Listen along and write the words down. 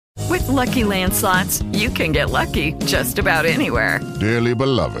Lucky Land Slots, you can get lucky just about anywhere. Dearly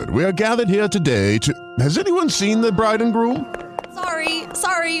beloved, we are gathered here today to... Has anyone seen the bride and groom?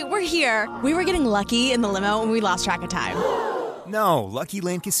 Sorry, we're here. We were getting lucky in the limo and we lost track of time. No, Lucky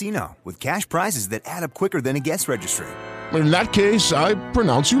Land Casino, with cash prizes that add up quicker than a guest registry. In that case, I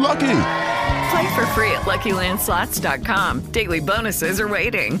pronounce you lucky. Play for free at LuckyLandSlots.com. Daily bonuses are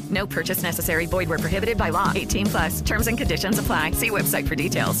waiting. No purchase necessary. Void where prohibited by law. 18+. Terms and conditions apply. See website for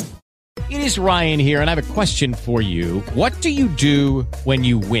details. It is Ryan here, and I have a question for you. What do you do when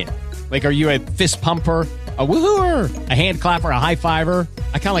you win? Like, are you a fist pumper, a woohooer, a hand clapper, a high fiver?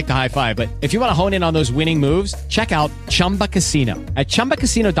 I kind of like the high five, but if you want to hone in on those winning moves, check out Chumba Casino. At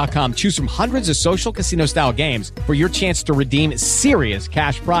ChumbaCasino.com, choose from hundreds of social casino-style games for your chance to redeem serious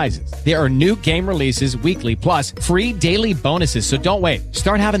cash prizes. There are new game releases weekly, plus free daily bonuses, so don't wait.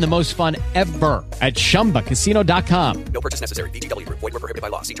 Start having the most fun ever at ChumbaCasino.com. No purchase necessary. VGW. Void where prohibited by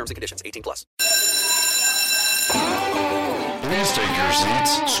law. See terms and conditions. 18+. Please take your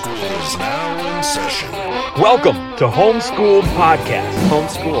seats. School is now in session. Welcome to Homeschooled Podcast.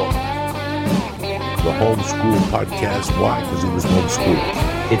 Homeschool. The Homeschool Podcast. Why? Because he was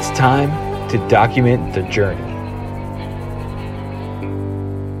homeschooled. It's time to document the journey.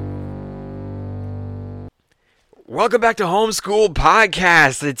 Welcome back to Homeschool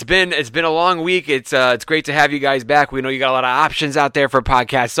Podcast. It's been a long week. It's great to have you guys back. We know you got a lot of options out there for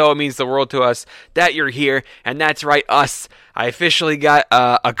podcasts, so it means the world to us that you're here. And that's right, us. I officially got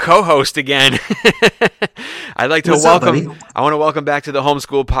a co-host again. I'd like to I want to welcome back to the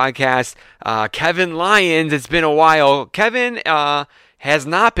Homeschool Podcast, Kevin Lyons. It's been a while. Kevin has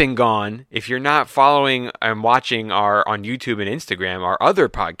not been gone. If you're not following and watching on YouTube and Instagram, our other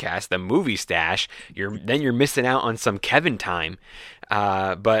podcast, The Movie Stash, you're missing out on some Kevin time.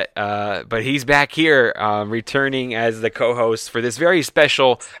 But he's back here, returning as the co-host for this very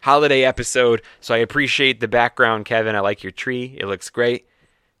special holiday episode. So I appreciate the background, Kevin. I like your tree. It looks great.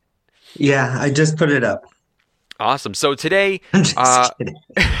 Yeah, I just put it up. Awesome. So today, I'm just kidding.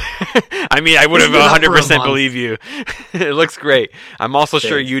 I mean, I would have 100% believe you. It looks great. I'm also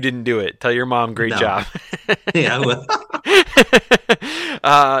sure you didn't do it. Tell your mom, great job. Yeah, I will.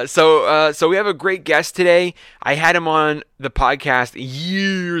 So we have a great guest today. I had him on the podcast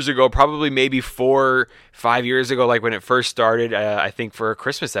years ago, probably maybe 4-5 years ago, like when it first started, I think for a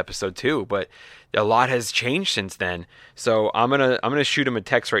Christmas episode too, but a lot has changed since then. So I'm going to shoot him a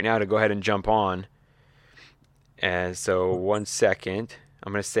text right now to go ahead and jump on. And so 1 second,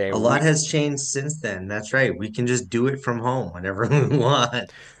 I'm going to say... A lot has changed since then. That's right. We can just do it from home whenever we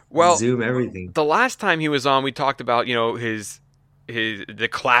want. Well, Zoom everything. The last time he was on, we talked about, the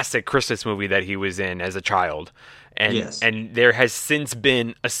classic Christmas movie that he was in as a child. And, yes. And there has since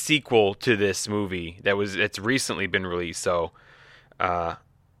been a sequel to this movie that's recently been released. So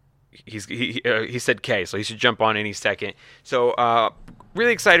he said K, so he should jump on any second. So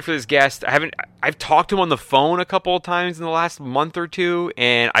really excited for this guest. I've talked to him on the phone a couple of times in the last month or two,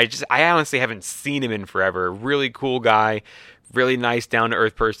 and I honestly haven't seen him in forever. Really cool guy, really nice, down to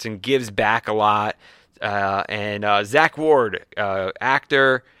earth person, gives back a lot. And Zach Ward,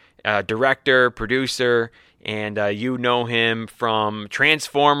 actor, director, producer, and you know him from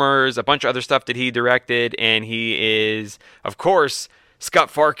Transformers, a bunch of other stuff that he directed, and he is, of course, Scott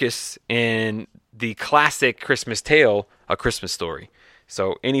Farkus in the classic Christmas tale, A Christmas Story.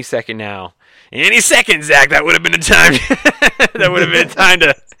 So any second now, any second, Zach, that would have been a time. That would have been time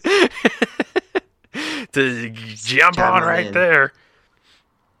to jump on right there.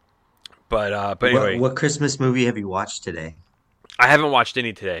 But anyway, what Christmas movie have you watched today? I haven't watched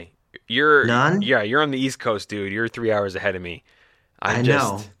any today. None? Yeah, you're on the East Coast, dude. You're 3 hours ahead of me. I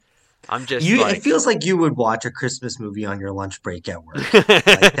know. It feels like you would watch a Christmas movie on your lunch break at work.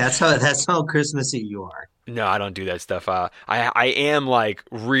 Like, that's how Christmassy you are. No, I don't do that stuff. I am like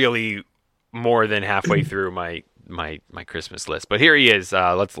really more than halfway through my Christmas list. But here he is.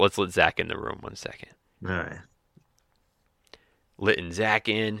 Let's let Zach in the room 1 second. All right. Letting Zach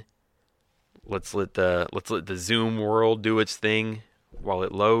in. Let's let the Zoom world do its thing while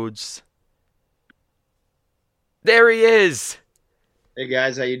it loads. There he is. Hey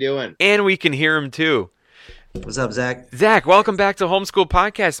guys, how you doing? And we can hear him too. What's up, Zach? Zach, welcome back to Homeschool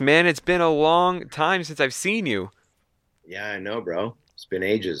Podcast, man. It's been a long time since I've seen you. Yeah, I know, bro. It's been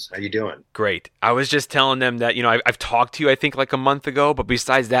ages. How you doing? Great. I was just telling them that, I've talked to you, I think, like a month ago, but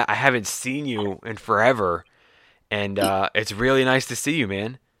besides that, I haven't seen you in forever. And it's really nice to see you,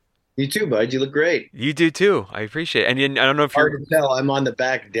 man. You too, bud. You look great. You do too. I appreciate it. And I don't know if Hard to tell. I'm on the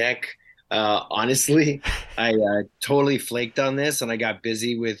back deck. Honestly, I totally flaked on this, and I got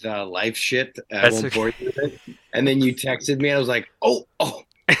busy with life shit. I won't bore you with it. And then you texted me, and I was like, oh,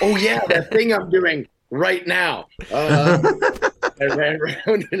 Oh yeah, that thing I'm doing right now. I ran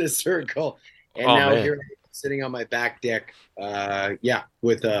around in a circle, and now man. here I am sitting on my back deck.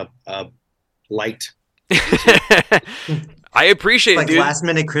 With a light. I appreciate Like it, dude. last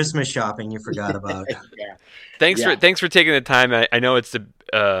minute Christmas shopping you forgot about. Yeah. Thanks for taking the time. I know it's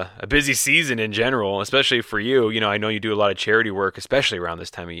a busy season in general, especially for you. You know, I know you do a lot of charity work, especially around this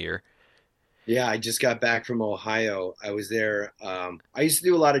time of year. Yeah, I just got back from Ohio. I was there. I used to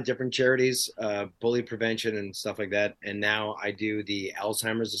do a lot of different charities, bully prevention and stuff like that. And now I do the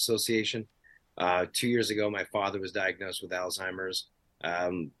Alzheimer's Association. 2 years ago, my father was diagnosed with Alzheimer's.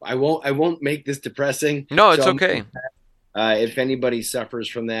 I won't make this depressing. No, it's okay. If anybody suffers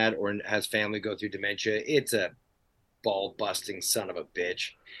from that or has family go through dementia, it's a ball busting son of a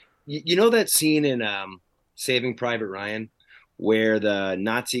bitch. You know that scene in Saving Private Ryan where the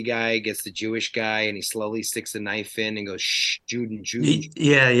Nazi guy gets the Jewish guy and he slowly sticks the knife in and goes, shh, Juden.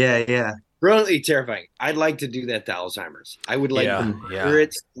 Yeah. Brilliantly terrifying. I'd like to do that to Alzheimer's. I would like to hear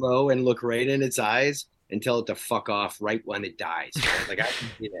it slow and look right in its eyes and tell it to fuck off right when it dies. Right? Like I can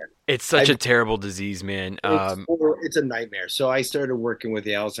be there. It's such a terrible disease, man. It's a nightmare. So I started working with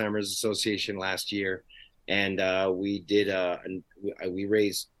the Alzheimer's Association last year, and we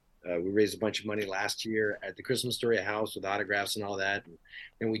raised a bunch of money last year at the Christmas Story House with autographs and all that,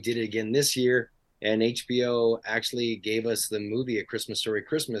 and we did it again this year. And HBO actually gave us the movie A Christmas Story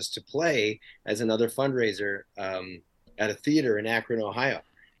Christmas to play as another fundraiser at a theater in Akron, Ohio.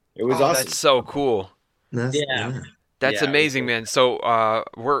 It was awesome. That's so cool. That's amazing, man. So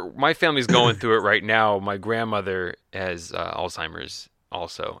my family's going through it right now. My grandmother has Alzheimer's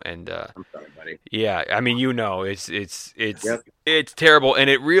also, and I'm sorry, buddy. Yeah, I mean, it's terrible, and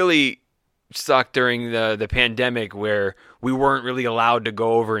it really sucked during the pandemic where we weren't really allowed to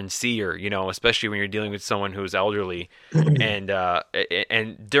go over and see her, you know, especially when you're dealing with someone who's elderly. and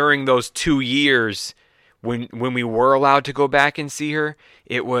during those 2 years when we were allowed to go back and see her,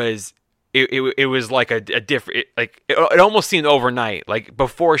 it was like a different, it almost seemed overnight. Like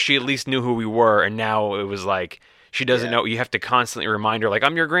before she at least knew who we were, and now it was like she doesn't know. You have to constantly remind her, like,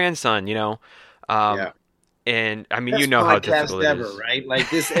 I'm your grandson, you know. And I mean, Best you know how difficult ever, it is, right? Like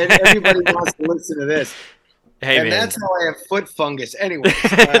this, and everybody wants to listen to this. Hey, and man. that's how I have foot fungus. Anyway,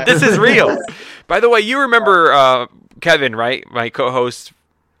 this is real. By the way, you remember Kevin, right? My co-host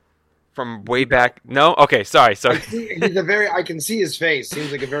from way back. No, okay, sorry. I can see his face.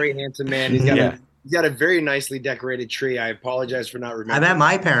 Seems like a very handsome man. He's got a very nicely decorated tree. I apologize for not remembering. I'm at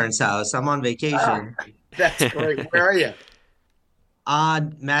my parents' house. I'm on vacation. That's great. Where are you?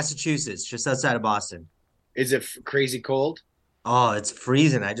 Massachusetts, just outside of Boston. Is it crazy cold? Oh, it's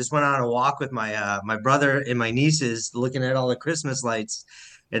freezing. I just went on a walk with my my brother and my nieces looking at all the Christmas lights.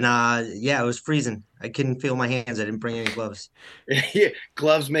 And it was freezing. I couldn't feel my hands. I didn't bring any gloves.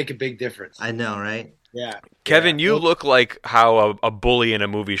 Gloves make a big difference. I know, right? Yeah. Kevin, you look like how a bully in a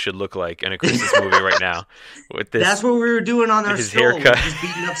movie should look like in a Christmas movie right now. With this, that's what we were doing on our stroll. Haircut. Just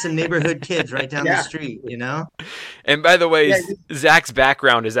beating up some neighborhood kids right down the street, you know? And by the way, Zach's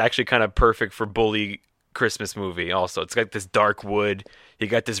background is actually kind of perfect for bully Christmas movie also. It's got this dark wood. You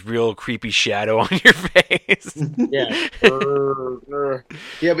got this real creepy shadow on your face. Yeah.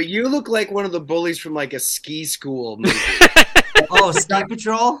 Yeah, but you look like one of the bullies from like a ski school movie. Oh, Ski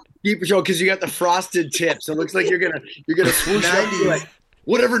Patrol? Ski Patrol, because you got the frosted tips. It looks like you're gonna swoosh up and be like,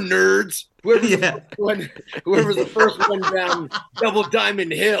 whatever, nerds. Whoever's the first one down Double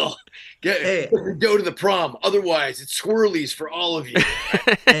Diamond Hill, go to the prom. Otherwise, it's swirlies for all of you.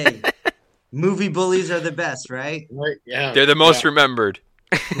 Hey, movie bullies are the best, right? Right. Yeah. They're the most remembered.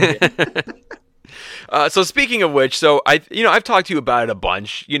 So speaking of which, I've talked to you about it a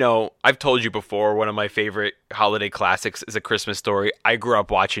bunch. You know, I've told you before, one of my favorite holiday classics is A Christmas Story. I grew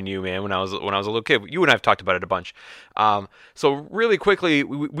up watching you, man, when I was a little kid. You and I have talked about it a bunch. So really quickly,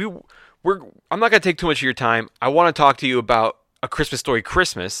 I'm not going to take too much of your time. I want to talk to you about A Christmas Story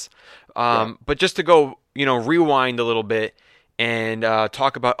Christmas. But just to go, rewind a little bit and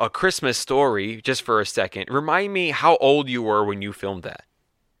talk about A Christmas Story just for a second. Remind me how old you were when you filmed that.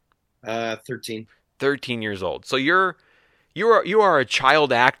 13. 13 years old. So you are a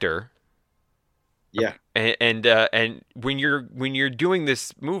child actor. Yeah. And when you're doing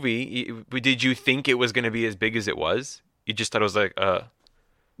this movie, did you think it was going to be as big as it was? You just thought it was like I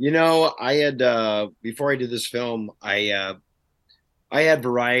had before I did this film, I had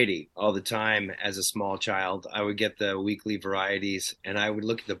Variety all the time as a small child. I would get the weekly varieties and I would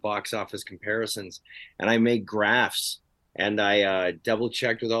look at the box office comparisons and I made graphs and I double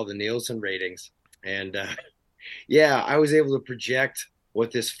checked with all the Nielsen ratings. And I was able to project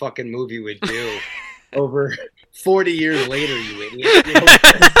what this fucking movie would do over 40 years later, you idiot.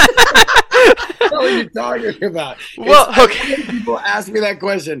 What are you talking about? Well, okay. People ask me that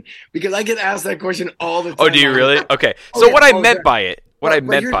question because I get asked that question all the time. Oh, do you really? Okay. So what I meant by it,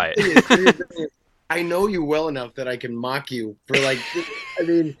 I know you well enough that I can mock you for like, I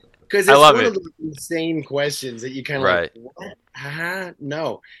mean, because I it's love one it. of those insane questions that you kind of Right. like, what?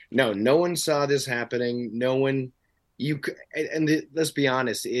 No, no one saw this happening. No one, let's be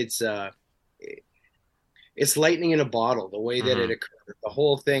honest, it's lightning in a bottle, the way that it occurred. The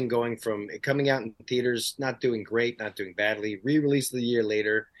whole thing going from it coming out in theaters, not doing great, not doing badly, re-released a year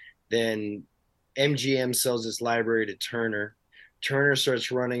later, then MGM sells its library to Turner. Turner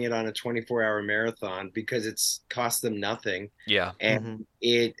starts running it on a 24-hour marathon because it's cost them nothing. Yeah. And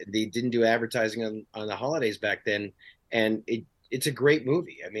they didn't do advertising on the holidays back then. And it's a great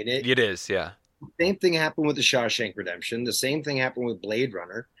movie. I mean, it is, yeah. Same thing happened with The Shawshank Redemption. The same thing happened with Blade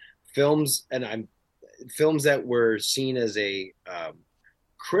Runner. Films that were seen as a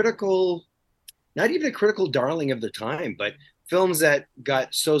critical, not even a critical darling of the time, but films that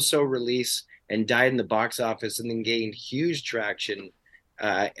got so release and died in the box office and then gained huge traction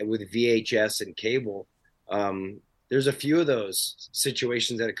with VHS and cable. There's a few of those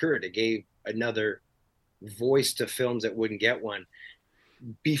situations that occurred. It gave another voice to films that wouldn't get one.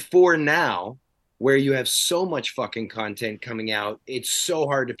 Before now, where you have so much fucking content coming out, it's so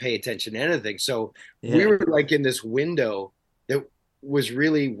hard to pay attention to anything. So we were like in this window that was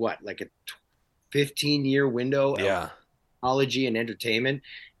really like a 15-year window of technology and entertainment.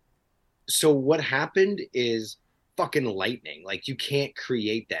 So what happened is fucking lightning. Like, you can't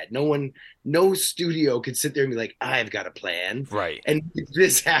create that. No studio could sit there and be like, I've got a plan. Right. And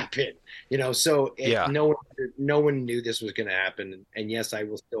this happened, so no one knew this was going to happen. And yes, I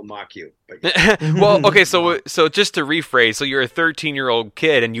will still mock you. But well, okay. So just to rephrase, so you're a 13-year-old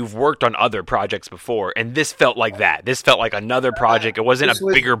kid and you've worked on other projects before, and this felt like that. This felt like another project. It wasn't a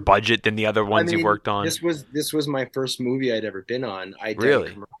bigger budget than the other ones you worked on. This was my first movie I'd ever been on.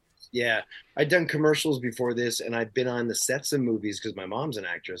 Really? Yeah, I'd done commercials before this, and I'd been on the sets of movies because my mom's an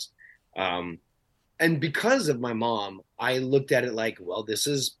actress. And because of my mom, I looked at it like, well, this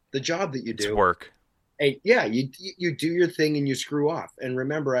is the job that you do. It's work. And yeah, you do your thing and you screw off. And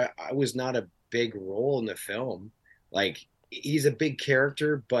remember, I was not a big role in the film. Like, he's a big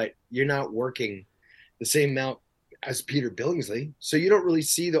character, but you're not working the same amount as Peter Billingsley. So you don't really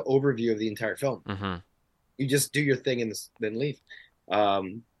see the overview of the entire film. Mm-hmm. You just do your thing and then leave.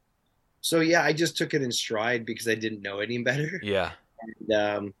 So yeah, I just took it in stride because I didn't know any better. Yeah.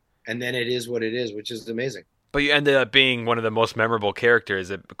 And then it is what it is, which is amazing. But you ended up being one of the most memorable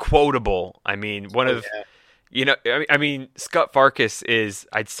characters, quotable. I mean, I mean, Scut Farkus is,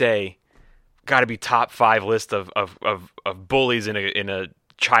 I'd say, got to be top 5 list of bullies in a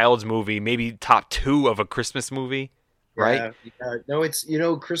child's movie, maybe top 2 of a Christmas movie, right? Yeah. No, it's,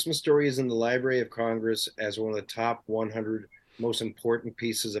 Christmas Story is in the Library of Congress as one of the top 100 most important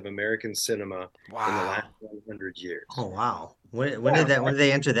pieces of American cinema in the last 100 years. Oh wow! When did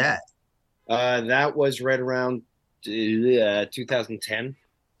they enter that? That was right around 2010.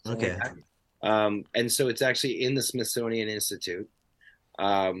 Okay. And so it's actually in the Smithsonian Institute.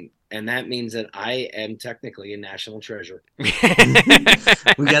 And that means that I am technically a national treasure. We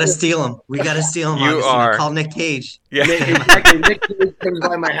gotta steal him. You are. Call Nick Cage. Yeah. Nick Cage comes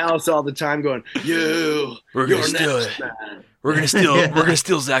by my house all the time going, we're gonna steal it. Man. We're gonna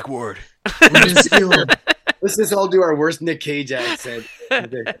steal Zach Ward. We're gonna steal him. Let's just all do our worst Nick Cage accent.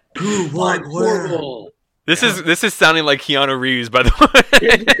 Who, what, where? This is sounding like Keanu Reeves, by the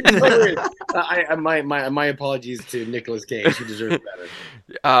way. My apologies to Nicolas Cage. He deserves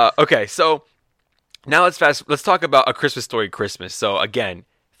better. Okay, so now let's talk about A Christmas Story Christmas. So again,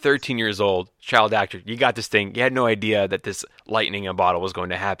 13 years old, child actor. You got this thing. You had no idea that this lightning in a bottle was going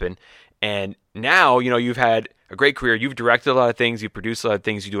to happen. And now, you've had a great career. You've directed a lot of things. You've produced a lot of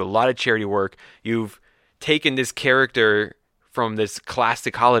things. You do a lot of charity work. You've taken this character from this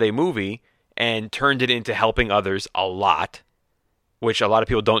classic holiday movie and turned it into helping others a lot, which a lot of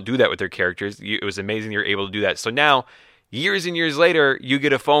people don't do that with their characters. It was amazing you're able to do that. So now, years and years later, you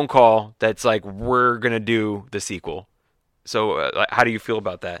get a phone call that's like, we're going to do the sequel. So how do you feel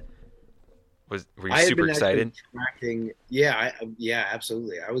about that? Were you super excited? Yeah,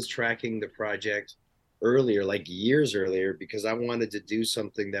 absolutely. I was tracking the project earlier, like years earlier, because I wanted to do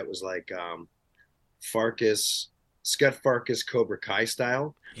something that was like Scut Farkus Cobra Kai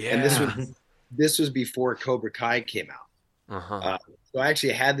style. Yeah. And this was before Cobra Kai came out. Uh-huh. So I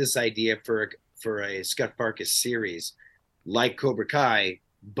actually had this idea for a Scut Farkus series like Cobra Kai,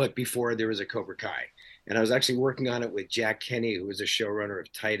 but before there was a Cobra Kai. And I was actually working on it with Jack Kenny, who was a showrunner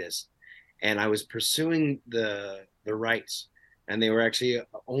of Titus. and I was pursuing the rights, and they were actually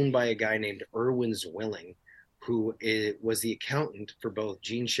owned by a guy named Irwin Zwilling, who was the accountant for both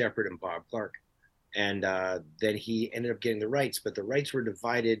Gene Shepard and Bob Clark. And then he ended up getting the rights, but the rights were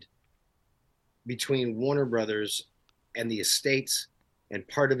divided between Warner Brothers and the estates, and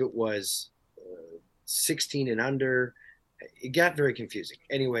part of it was 16 and under. It got very confusing.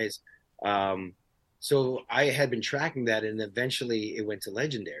 Anyways, so I had been tracking that, and eventually it went to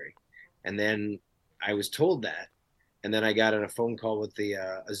Legendary. And then I was told that. And then I got on a phone call with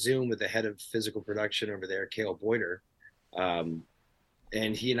a Zoom with the head of physical production over there, Cale Boyder. And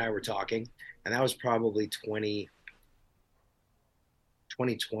he and I were talking, and that was probably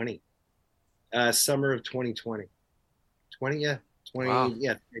 2020, summer of 2020.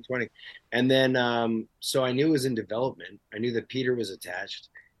 2020. And then, so I knew it was in development. I knew that Peter was attached,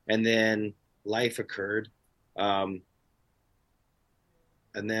 and then life occurred. And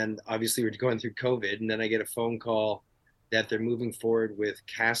then obviously we're going through COVID, and then I get a phone call that they're moving forward with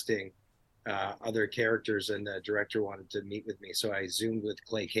casting other characters, and the director wanted to meet with me. So I Zoomed with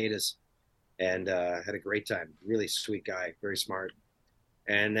Clay Cadis and had a great time. Really sweet guy, very smart.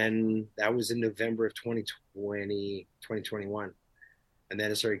 And then that was in November of 2021. And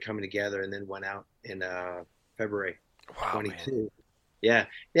then it started coming together, and then went out in February 22. Man. Yeah,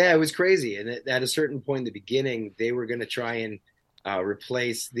 it was crazy. And at a certain point in the beginning, they were going to try and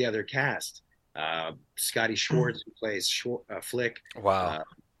replace the other cast. Scotty Schwartz, who plays Flick. Wow.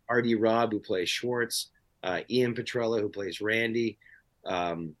 R.D. Robb, who plays Schwartz. Ian Petrella, who plays Randy.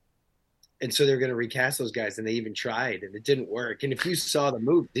 And so they're going to recast those guys, and they even tried, and it didn't work. And if you saw the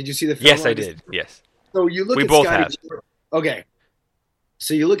movie, did you see the film? Yes, I did. Yes. So you look at Scotty have. Schwartz. Okay.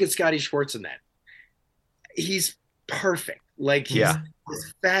 So you look at Scotty Schwartz in that. He's perfect. Like, he's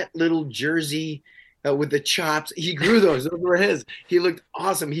this fat little jersey with the chops. He grew those. Those were his. He looked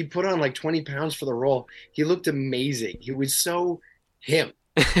awesome. He put on like 20 pounds for the role. He looked amazing. He was so him.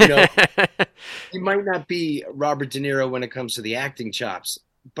 You know, he might not be Robert De Niro when it comes to the acting chops,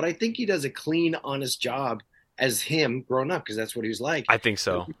 but I think he does a clean, honest job as him growing up, because that's what he was like. I think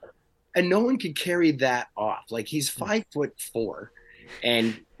so. And no one could carry that off. Like, he's 5'4"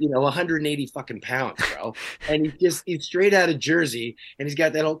 and, 180 fucking pounds, bro. And he's straight out of Jersey, and he's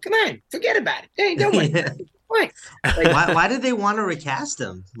got that old, come on, forget about it. Hey, no one. Like, why did they want to recast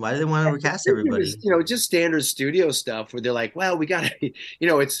him? Why did they want to recast everybody? Just standard studio stuff where they're like, well, we got to,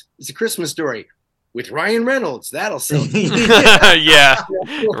 it's a Christmas Story with Ryan Reynolds. That'll sell. Yeah,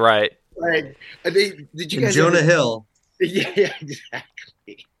 right. Like, did you guys Jonah Hill? Yeah,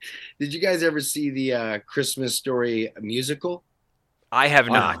 exactly. Did you guys ever see the Christmas Story musical? I have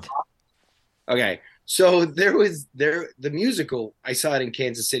not. Okay. So the musical, I saw it in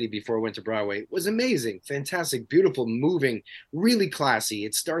Kansas City before I went to Broadway. It was amazing, fantastic, beautiful, moving, really classy.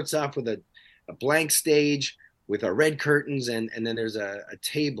 It starts off with a blank stage with red curtains, and then there's a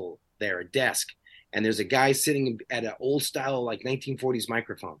table there, a desk, and there's a guy sitting at an old style, like 1940s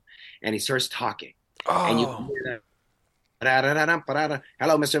microphone, and he starts talking. Oh. And you hear that.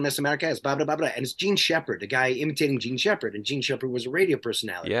 Hello, Mr. and Miss America. It's blah, blah, blah, blah. And it's Gene Shepard, the guy imitating Gene Shepard. And Gene Shepard was a radio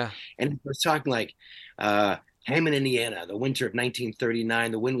personality. Yeah. And he was talking like, Hammond, Indiana, the winter of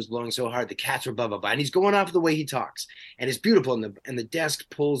 1939. The wind was blowing so hard, the cats were blah, blah, blah. And he's going off the way he talks. And it's beautiful. And the desk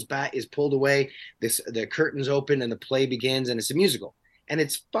is pulled away. The curtains open, and the play begins. And it's a musical. And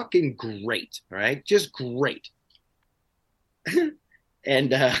it's fucking great. All right? Just great.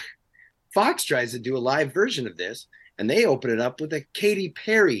 And Fox tries to do a live version of this. And they open it up with a Katy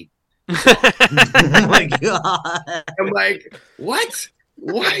Perry song. Oh my God. I'm like, what?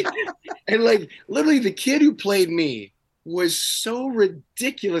 And like, literally, the kid who played me was so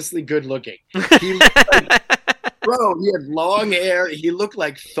ridiculously good looking. He looked like, bro, he had long hair. He looked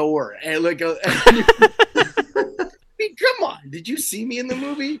like Thor. And like, I mean, come on. Did you see me in the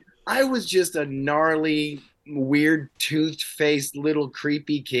movie? I was just a gnarly, weird, toothed-faced little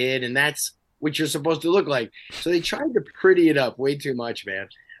creepy kid, and that's what you're supposed to look like. So they tried to pretty it up way too much, man.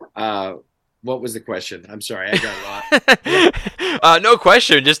 What was the question? I'm sorry, I got lost. No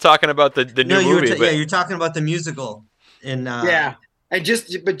question. Just talking about the new movie. You're talking about the musical. And just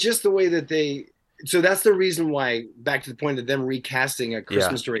the way that they. So that's the reason why. Back to the point of them recasting A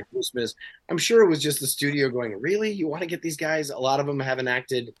Christmas Story Christmas. I'm sure it was just the studio going, really? You want to get these guys? A lot of them haven't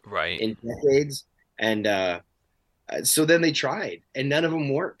acted in decades, and so then they tried, and none of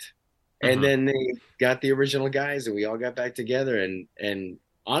them worked. And then they got the original guys, and we all got back together. And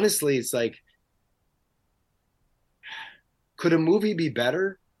honestly, it's like, could a movie be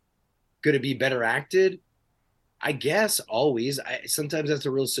better? Could it be better acted? I guess always. Sometimes that's a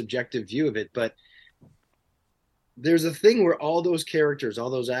real subjective view of it. But there's a thing where all those characters, all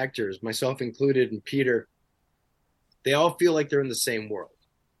those actors, myself included, and Peter, they all feel like they're in the same world.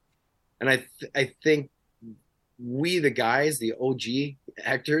 And I think we, the guys, the OG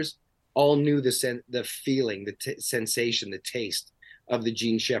actors, all knew the feeling, the sensation, the taste of the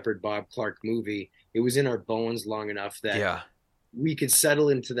Gene Shepard, Bob Clark movie. It was in our bones long enough that we could settle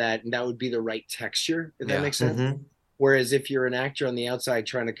into that, and that would be the right texture, if that makes sense. Mm-hmm. Whereas if you're an actor on the outside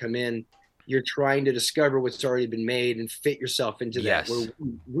trying to come in, you're trying to discover what's already been made and fit yourself into that. Where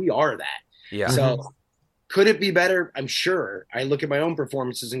we are that. Yeah. So could it be better? I'm sure. I look at my own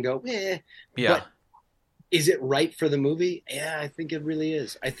performances and go, Yeah. But is it right for the movie? Yeah, I think it really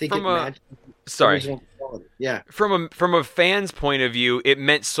is. I think Yeah. From a fan's point of view, it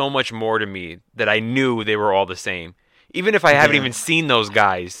meant so much more to me that I knew they were all the same. Even if I haven't even seen those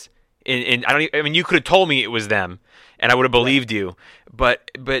guys, and I mean, you could have told me it was them, and I would have believed you. But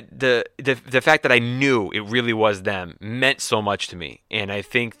the fact that I knew it really was them meant so much to me, and I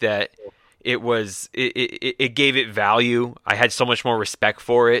think that it gave it value. I had so much more respect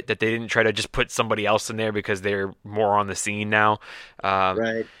for it that they didn't try to just put somebody else in there because they're more on the scene now.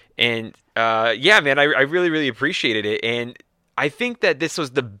 Right. And man, I really, really appreciated it. And I think that this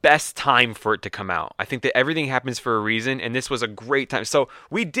was the best time for it to come out. I think that everything happens for a reason, and this was a great time. So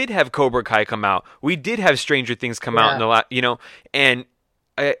we did have Cobra Kai come out. We did have Stranger Things come out in the last, and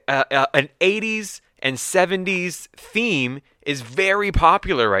an 80s and 70s theme is very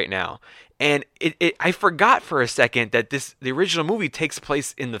popular right now. And I forgot for a second that the original movie takes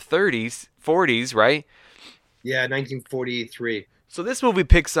place in the 30s, 40s, right? Yeah, 1943. So this movie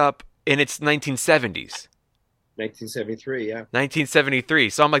picks up in its 1970s. 1973, yeah. 1973.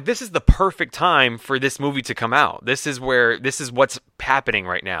 So I'm like, this is the perfect time for this movie to come out. This is what's happening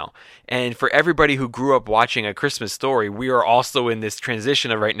right now. And for everybody who grew up watching A Christmas Story, we are also in this transition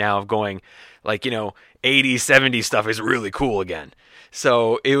of right now of going, 80s, 70s stuff is really cool again.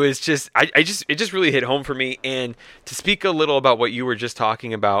 So it was just, it just really hit home for me. And to speak a little about what you were just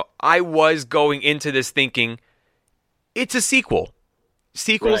talking about, I was going into this thinking, it's a sequel.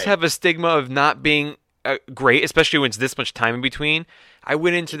 Sequels have a stigma of not being great, especially when it's this much time in between. I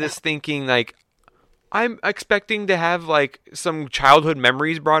went into this thinking I'm expecting to have some childhood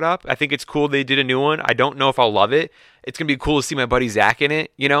memories brought up. I think it's cool they did a new one. I don't know if I'll love it. It's gonna be cool to see my buddy Zach in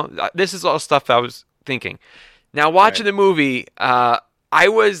it. This is all stuff I was thinking. Now watching the movie, I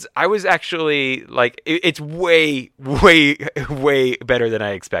was actually it's way, way, way better than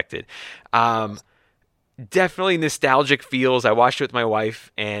I expected. Definitely nostalgic feels. I watched it with my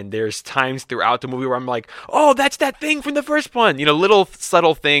wife, and there's times throughout the movie where I'm like, oh, that's that thing from the first one. Little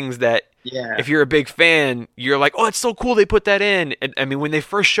subtle things that if you're a big fan, you're like, oh, it's so cool they put that in. And I mean, when they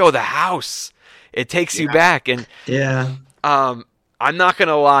first show the house, it takes you back. And I'm not going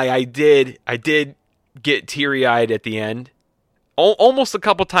to lie, I did get teary-eyed at the end. Almost a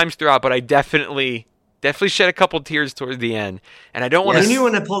couple times throughout, but I definitely shed a couple tears towards the end, and I don't want to. They knew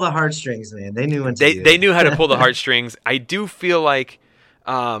when to pull the heartstrings, man. They knew when to. They knew how to pull the heartstrings. I do feel like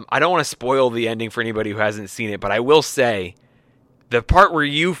I don't want to spoil the ending for anybody who hasn't seen it, but I will say the part where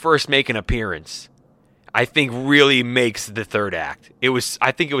you first make an appearance, I think really makes the third act.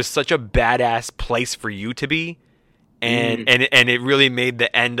 I think it was such a badass place for you to be, and it really made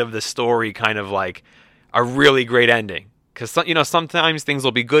the end of the story kind of like a really great ending. Because sometimes things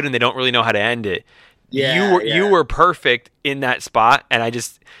will be good and they don't really know how to end it. You were perfect in that spot, and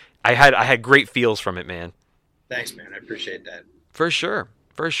I had great feels from it, man. Thanks, man. I appreciate that. For sure.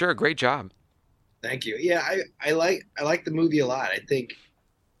 Great job. Thank you. Yeah, I like the movie a lot.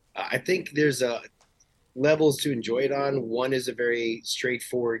 I think there's levels to enjoy it on. One is a very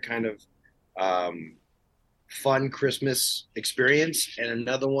straightforward kind of fun Christmas experience, and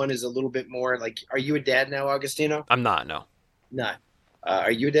another one is a little bit more like, are you a dad now, Augustino? I'm not, no. Not. Are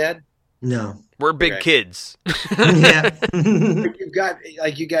you a dad? No. We're big kids. Yeah. You've got,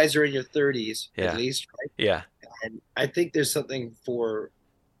 you guys are in your 30s at least, right? Yeah. And I think there's something for,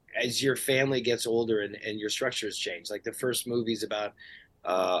 as your family gets older and your structures change. Like the first movie's about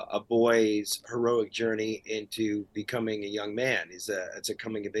a boy's heroic journey into becoming a young man. It's a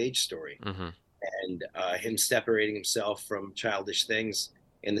coming of age story. Mm-hmm. And him separating himself from childish things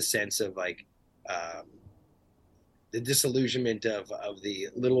in the sense of the disillusionment of the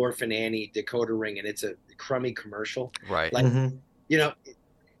Little Orphan Annie decoder ring, and it's a crummy commercial, right? And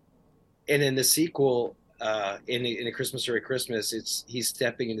in the sequel, in A Christmas Story Christmas, he's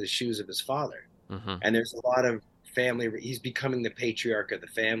stepping into the shoes of his father, and there's a lot of family. He's becoming the patriarch of the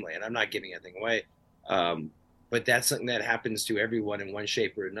family, and I'm not giving anything away, but that's something that happens to everyone in one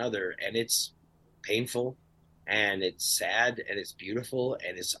shape or another, and it's painful, and it's sad, and it's beautiful,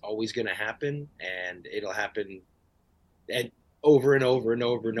 and it's always going to happen, and it'll happen and over and over and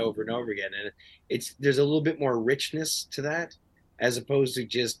over and over and over again. And there's a little bit more richness to that, as opposed to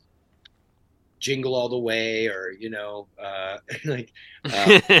just Jingle All the Way, or like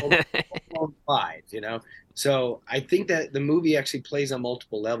Five, So I think that the movie actually plays on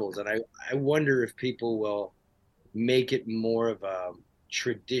multiple levels, and I wonder if people will make it more of a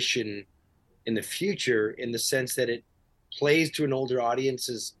tradition in the future, in the sense that it plays to an older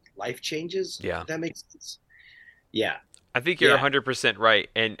audience's life changes. Yeah, if that makes sense. Yeah, I think you're 100% right,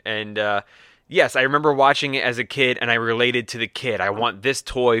 and yes, I remember watching it as a kid, and I related to the kid. I want this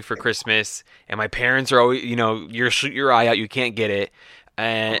toy for Christmas, and my parents are always, you shoot your eye out, you can't get it,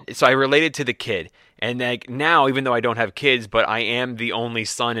 and so I related to the kid. And like now, even though I don't have kids, but I am the only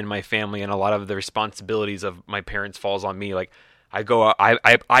son in my family, and a lot of the responsibilities of my parents falls on me. Like I go,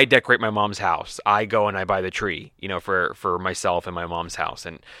 I decorate my mom's house. I go and I buy the tree, for myself and my mom's house,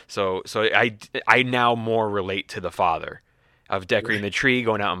 and so I now more relate to the father of decorating the tree,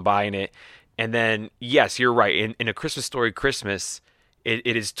 going out and buying it. And then, yes, you're right. In A Christmas Story Christmas,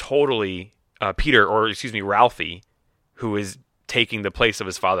 it is totally Ralphie, who is taking the place of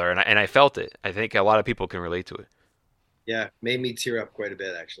his father. And I felt it. I think a lot of people can relate to it. Yeah, made me tear up quite a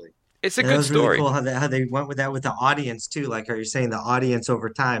bit, actually. It's a good story. Really cool how they went with that with the audience, too. Like, are you saying the audience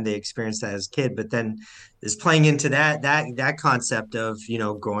over time, they experienced that as a kid, but then is playing into that concept of,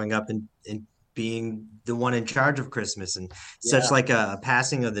 growing up and being the one in charge of Christmas, and such like a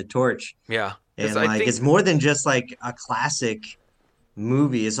passing of the torch. Yeah. And like it's more than just like a classic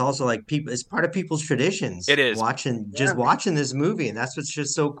movie. It's also like it's part of people's traditions. It is watching this movie, and that's what's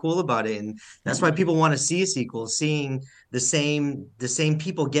just so cool about it. And that's why people want to see a sequel, seeing the same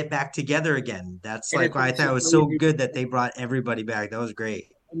people get back together again. That's like why I thought it was so good that they brought everybody back. That was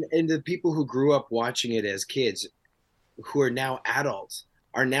great. And the people who grew up watching it as kids, who are now adults,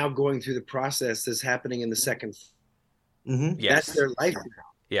 are now going through the process that's happening in the second. Mm-hmm. Yes. That's their life now.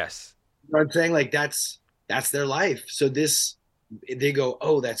 Yes. You know what I'm saying? Like that's their life. So they go,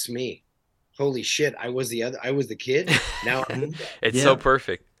 oh, that's me. Holy shit. I was the kid. Now it's so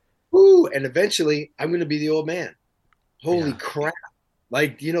perfect. Ooh, and eventually I'm going to be the old man. Holy crap.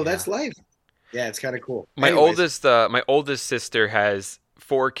 Like, that's life. Yeah. It's kind of cool. My oldest sister has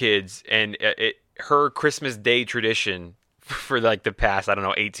 4 kids, and her Christmas Day tradition for like the past,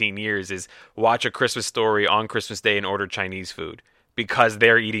 18 years is watch A Christmas Story on Christmas Day and order Chinese food, because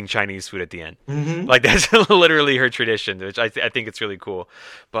they're eating Chinese food at the end. Mm-hmm. Like that's literally her tradition, which I think it's really cool.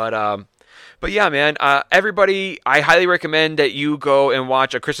 But yeah, man, everybody, I highly recommend that you go and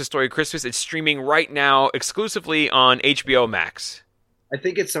watch A Christmas Story Christmas. It's streaming right now exclusively on HBO Max. I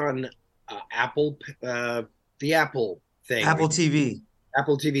think it's on Apple, the Apple thing. Apple TV.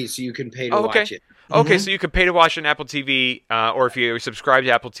 Apple TV, so you can pay to watch it. Okay, so you can pay to watch it on Apple TV, or if you subscribe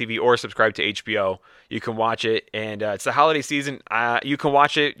to Apple TV or subscribe to HBO, you can watch it. And it's the holiday season. You can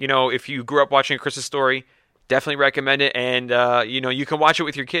watch it, if you grew up watching A Christmas Story, definitely recommend it. And, you can watch it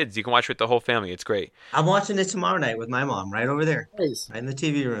with your kids. You can watch it with the whole family. It's great. I'm watching it tomorrow night with my mom right over there. Nice. Right in the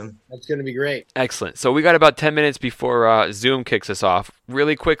TV room. That's going to be great. Excellent. So we got about 10 minutes before Zoom kicks us off.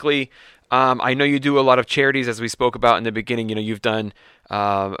 Really quickly, I know you do a lot of charities, as we spoke about in the beginning. You've done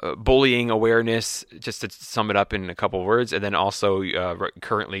bullying awareness, just to sum it up in a couple of words, and then also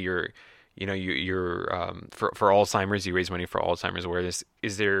currently you're for Alzheimer's. You raise money for Alzheimer's awareness.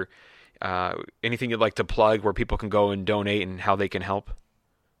 Is there anything you'd like to plug where people can go and donate and how they can help?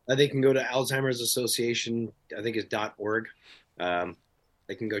 They can go to Alzheimer's Association. I think it's .org.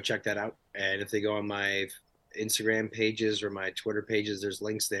 They can go check that out. And if they go on my Instagram pages or my Twitter pages, there's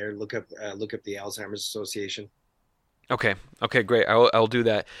links there. Look up the Alzheimer's Association. Okay, great. I'll do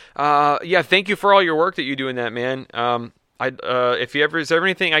that. Thank you for all your work that you do in that, man. If is there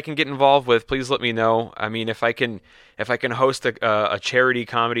anything I can get involved with, please let me know. I mean, if I can host a charity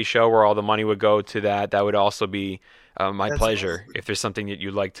comedy show where all the money would go to that would also be my pleasure. Awesome. If there's something that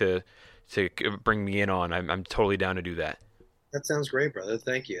you'd like to bring me in on, I'm totally down to do that. That sounds great, brother.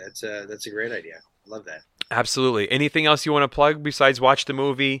 Thank you. That's a great idea. I love that. Absolutely. Anything else you want to plug besides watch the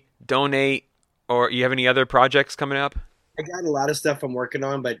movie, donate, or you have any other projects coming up? I got a lot of stuff I'm working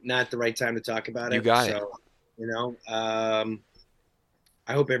on, but not the right time to talk about it. You got it.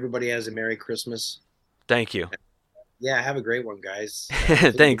 I hope everybody has a Merry Christmas. Thank you. Yeah, have a great one, guys.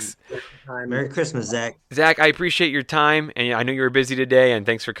 Thanks. Merry Christmas, Zach. Zach, I appreciate your time, and I know you were busy today, and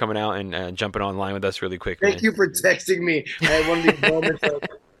thanks for coming out and jumping online with us really quick. Thank you for texting me. I had one of these moments like,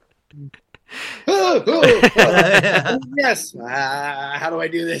 yes. How do I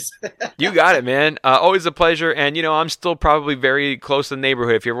do this? You got it, man. Always a pleasure. And, I'm still probably very close to the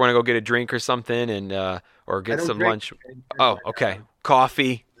neighborhood. If you ever want to go get a drink or something and or get some lunch. Oh, okay.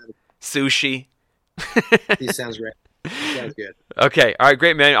 Coffee, sushi. He sounds great. Sounds good. Okay. All right.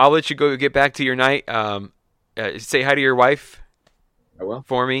 Great, man. I'll let you go get back to your night. Say hi to your wife. I will.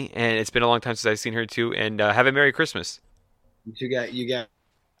 For me, and it's been a long time since I've seen her too. And have a Merry Christmas. You got.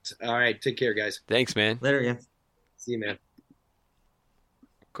 All right. Take care, guys. Thanks, man. Later, yeah. See you, man.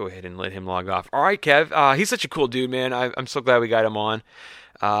 Go ahead and let him log off. All right, Kev. He's such a cool dude, man. I'm so glad we got him on.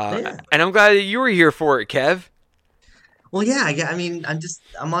 And I'm glad that you were here for it, Kev. Well, yeah. I mean,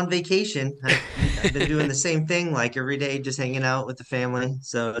 I'm on vacation. I've been doing the same thing, like every day, just hanging out with the family.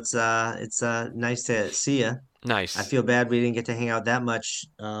 So it's nice to see you. Nice. I feel bad we didn't get to hang out that much.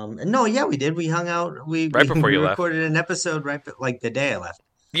 And no, yeah, we did. We hung out. We before you left. Recorded an episode like the day I left.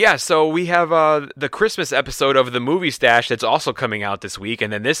 Yeah, so we have the Christmas episode of the Movie Stash that's also coming out this week,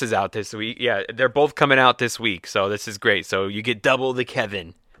 and then this is out this week. Yeah, they're both coming out this week, so this is great. So you get double the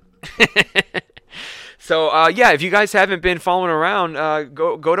Kevin. So yeah, if you guys haven't been following around,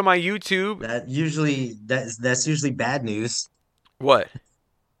 go to my YouTube. That's usually bad news. What?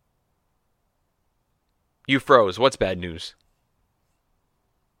 You froze. What's bad news?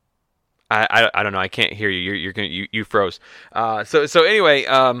 I don't know. I can't hear you. You froze. So anyway,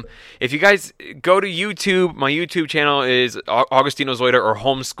 if you guys go to YouTube, my YouTube channel is Augustino Zoida, or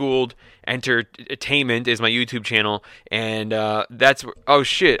Homeschooled Entertainment is my YouTube channel, and that's oh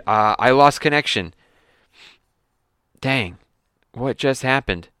shit. I lost connection. Dang, what just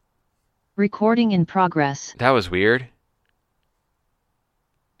happened? Recording in progress. That was weird.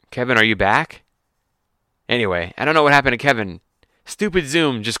 Kevin, are you back? Anyway, I don't know what happened to Kevin. Stupid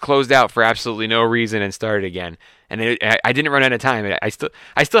Zoom just closed out for absolutely no reason and started again. And I didn't run out of time. I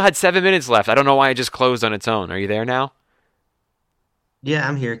still had 7 minutes left. I don't know why it just closed on its own. Are you there now? Yeah,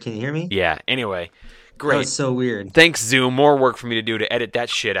 I'm here. Can you hear me? Yeah. Anyway, great. That was so weird. Thanks, Zoom. More work for me to do to edit that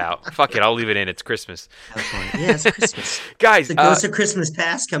shit out. Fuck it. I'll leave it in. It's Christmas. Yeah, it's Christmas. Guys, the ghost of Christmas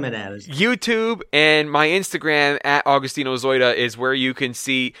past coming at us. YouTube and my Instagram at Augustino Zoida is where you can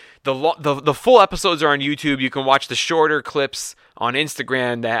see the full episodes are on YouTube. You can watch the shorter clips on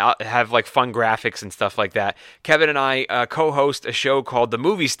Instagram that have like fun graphics and stuff like that. Kevin and I co-host a show called The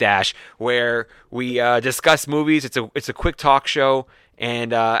Movie Stash, where we discuss movies. It's a quick talk show,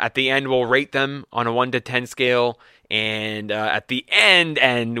 and at the end we'll rate them on a 1 to 10 scale. And at the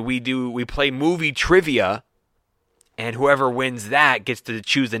end, we play movie trivia, and whoever wins that gets to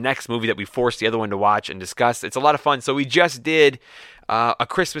choose the next movie that we force the other one to watch and discuss. It's a lot of fun. So we just did a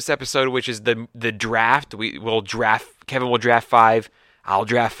Christmas episode, which is the draft. Kevin will draft 5, I'll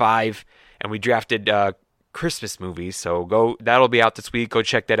draft 5, and we drafted Christmas movies. So that'll be out this week. Go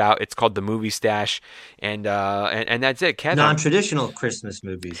check that out. It's called The Movie Stash, and that's it. Kevin, non-traditional Christmas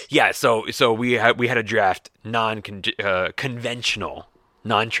movies. Yeah. So we had a draft conventional,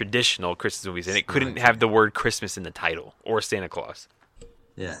 non-traditional Christmas movies, and it couldn't have the word Christmas in the title or Santa Claus.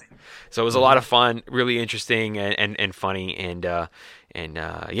 Yeah. So it was a lot of fun, really interesting and funny, and yeah,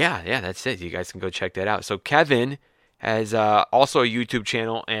 that's it. You guys can go check that out. So Kevin has also a YouTube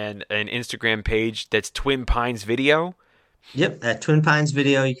channel and an Instagram page that's Twin Pines Video. Yep, at Twin Pines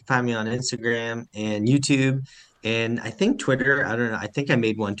Video. You can find me on Instagram and YouTube, and I think Twitter. I don't know. I think I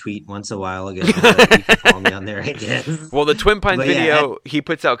made one tweet once a while ago. You can follow me on there, I guess. Well, the Twin Pines Video, he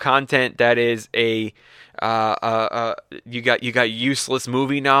puts out content that is you got useless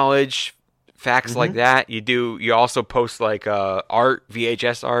movie knowledge, facts like that. You also post like art,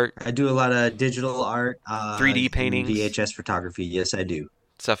 VHS art. I do a lot of digital art, 3D paintings, VHS photography. Yes, I do.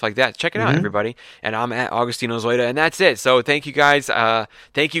 Stuff like that. Check it out, everybody. And I'm at Augustino Zoida, and that's it. So thank you guys.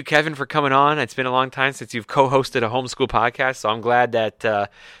 Thank you, Kevin, for coming on. It's been a long time since you've co-hosted a homeschool podcast, so I'm glad that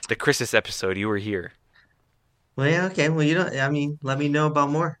the Christmas episode you were here. Well, yeah, okay. Well, let me know about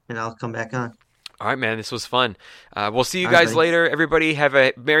more, and I'll come back on. All right, man. This was fun. We'll see you guys later. Everybody have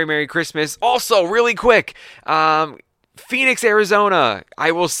a Merry Christmas. Also, really quick, Phoenix, Arizona.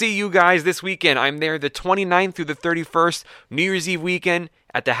 I will see you guys this weekend. I'm there the 29th through the 31st, New Year's Eve weekend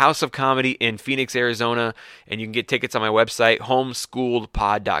at the House of Comedy in Phoenix, Arizona. And you can get tickets on my website,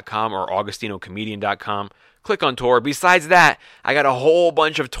 homeschooledpod.com or augustinocomedian.com. Click on tour. Besides that, I got a whole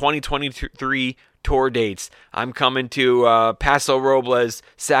bunch of 2023 tour dates. I'm coming to Paso Robles,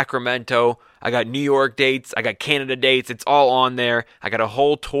 Sacramento. I got New York dates. I got Canada dates. It's all on there. I got a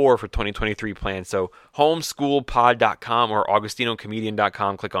whole tour for 2023 planned. So homeschoolpod.com or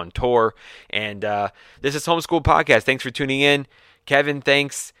augustinocomedian.com. Click on tour. And this is Homeschool Podcast. Thanks for tuning in. Kevin,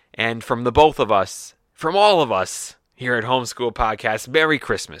 thanks. And from the both of us, from all of us here at Homeschool Podcast, Merry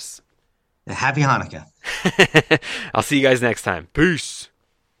Christmas. Happy Hanukkah. I'll see you guys next time. Peace.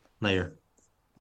 Later.